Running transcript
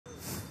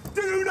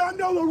Do you not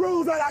know the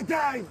rules of that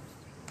game?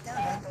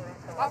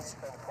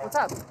 What's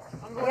up?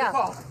 I'm going to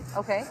call.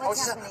 Okay. I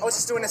was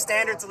just doing a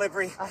standard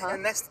delivery,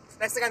 and next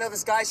thing I know,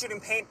 this guy's shooting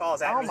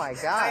paintballs at me. Oh my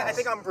God. I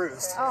think I'm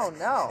bruised. Oh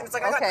no. And it's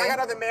like I got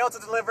other mail to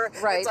deliver.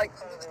 Right. It's like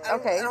I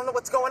don't know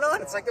what's going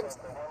on. It's like this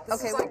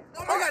is like,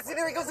 oh my God! See,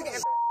 there he goes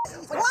again.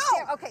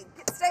 Whoa. Okay,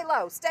 stay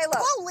low. Stay low.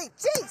 Holy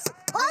jeez!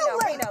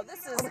 Holy! Reno,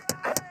 this is.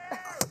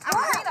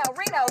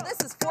 Reno, this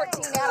is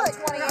 14 out of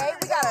 28.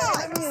 We got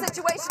a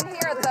situation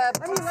here at the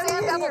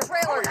Sand Devil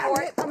Trailer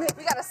Court.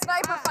 We got a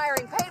sniper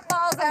firing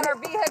paintballs at our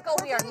vehicle.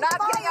 We are not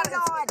getting out of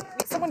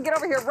it. Someone get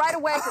over here right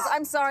away, because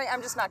I'm sorry,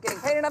 I'm just not getting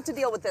paid enough to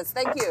deal with this.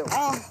 Thank you.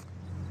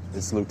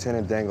 It's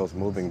Lieutenant Dangle's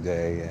moving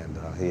day, and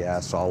he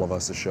asked all of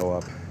us to show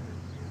up,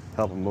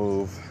 help him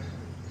move.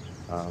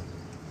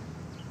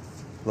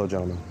 Hello,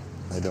 gentlemen.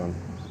 How you doing?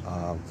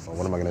 So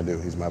what am I gonna do?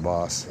 He's my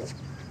boss.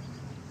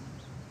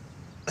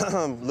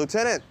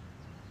 Lieutenant!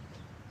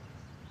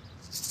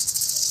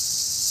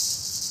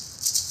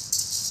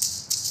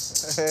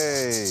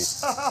 Hey.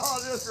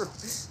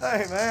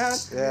 Hey, man.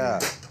 Yeah.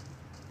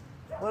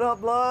 What up,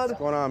 Blood? What's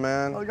going on,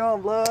 man? How's it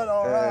going, Blood?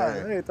 All right.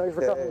 Hey. Hey, thanks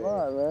for coming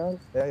by, man.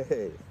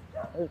 Hey.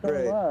 Thanks for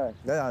coming by.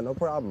 Yeah, no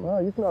problem. Oh,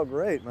 you smell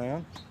great,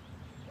 man.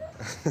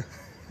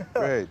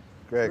 Great.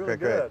 Really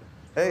good.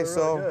 Hey, Really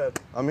so good.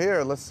 I'm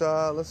here. Let's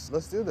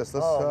do this.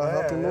 Let's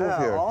help you move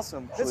here.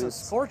 Awesome. It's a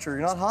scorcher.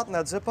 You're not hot in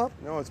that zip up?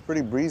 No, it's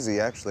pretty breezy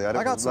actually. I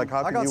got some, like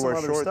how I can got you some wear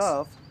other shorts?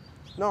 stuff.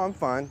 No, I'm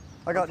fine.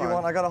 I got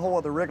a whole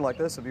other rig like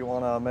this if you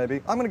want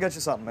maybe. I'm gonna get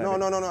you something, maybe.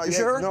 No. You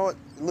sure? No,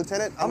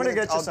 Lieutenant. I'm gonna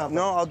get you something.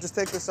 No, I'll just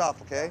take this off,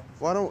 okay?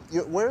 Why don't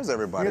you? Where's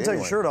everybody? You can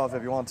take your shirt off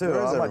if you want to. Where's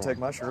I might everyone? take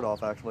my shirt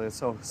off actually.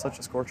 It's such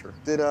a scorcher.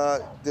 Did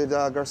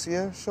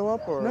Garcia show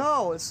up or?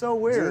 No, it's so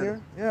weird.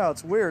 Junior? Yeah,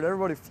 it's weird.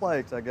 Everybody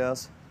flaked, I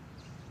guess.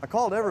 I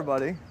called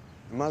everybody.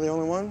 Am I the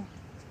only one?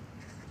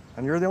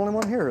 And you're the only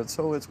one here. It's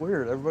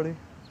weird. Everybody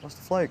must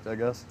have flaked, I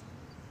guess.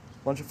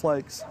 Bunch of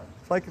flakes.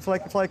 Flaky,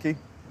 flaky, flaky.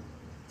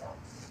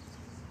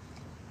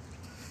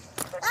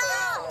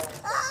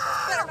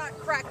 Better not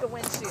crack the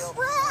windshield.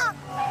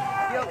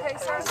 You okay,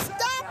 sir?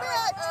 Stop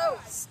it! Oh.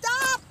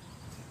 Stop!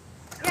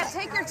 Yeah,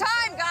 take your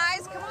time,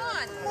 guys. Come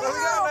on. What we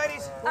got,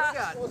 ladies? What we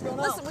got? What's going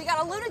on? Listen, we got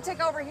a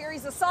lunatic over here.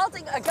 He's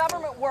assaulting a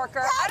government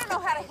worker. I don't know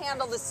how to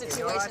handle this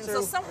situation,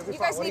 so you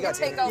guys need to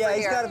take over here. Yeah,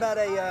 he's got about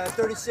a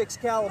 36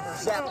 caliber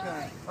zap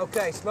gun.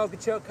 Okay, smoke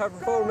and choke, cover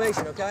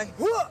formation, okay?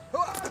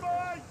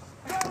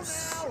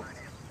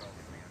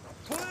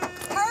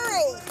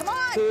 Hurry! Come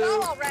on, Two,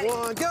 go already.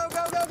 one, go!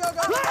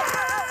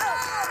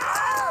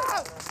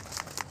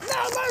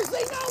 No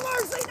mercy! No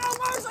mercy! No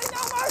mercy!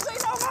 No mercy!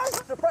 No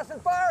mercy! Suppressing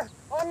fire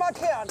on my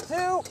count. 2,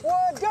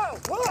 1, go!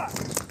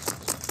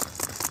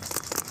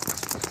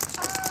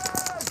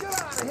 Get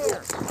out of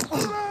here!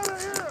 Get out of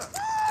here!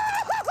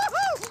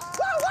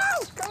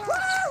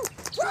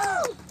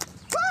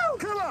 Woo!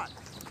 Come on!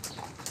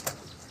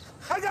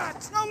 I got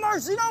it! No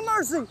mercy! No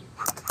mercy!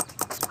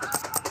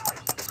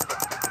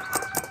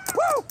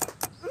 Woo!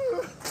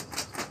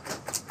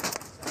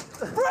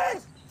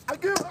 Freeze! I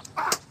give up!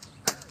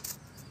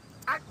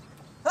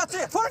 That's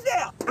it. Put it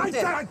down. Put I it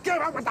said down. I give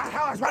up! What the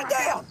hell is Put it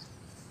down.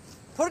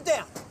 Put it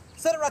down.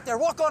 Set it right there.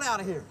 Walk on out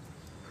of here.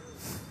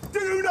 Do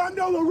you not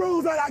know the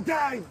rules of that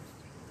game?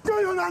 Do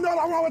you not know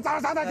the rules of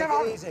that Take it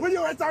game? easy. When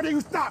you're at 30,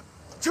 you stop.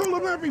 Kill the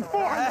man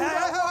before I do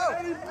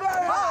that.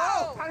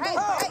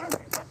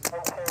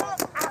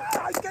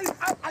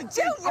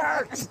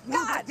 Junior!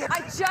 God,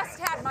 I just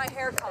had my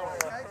hair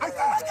colored. I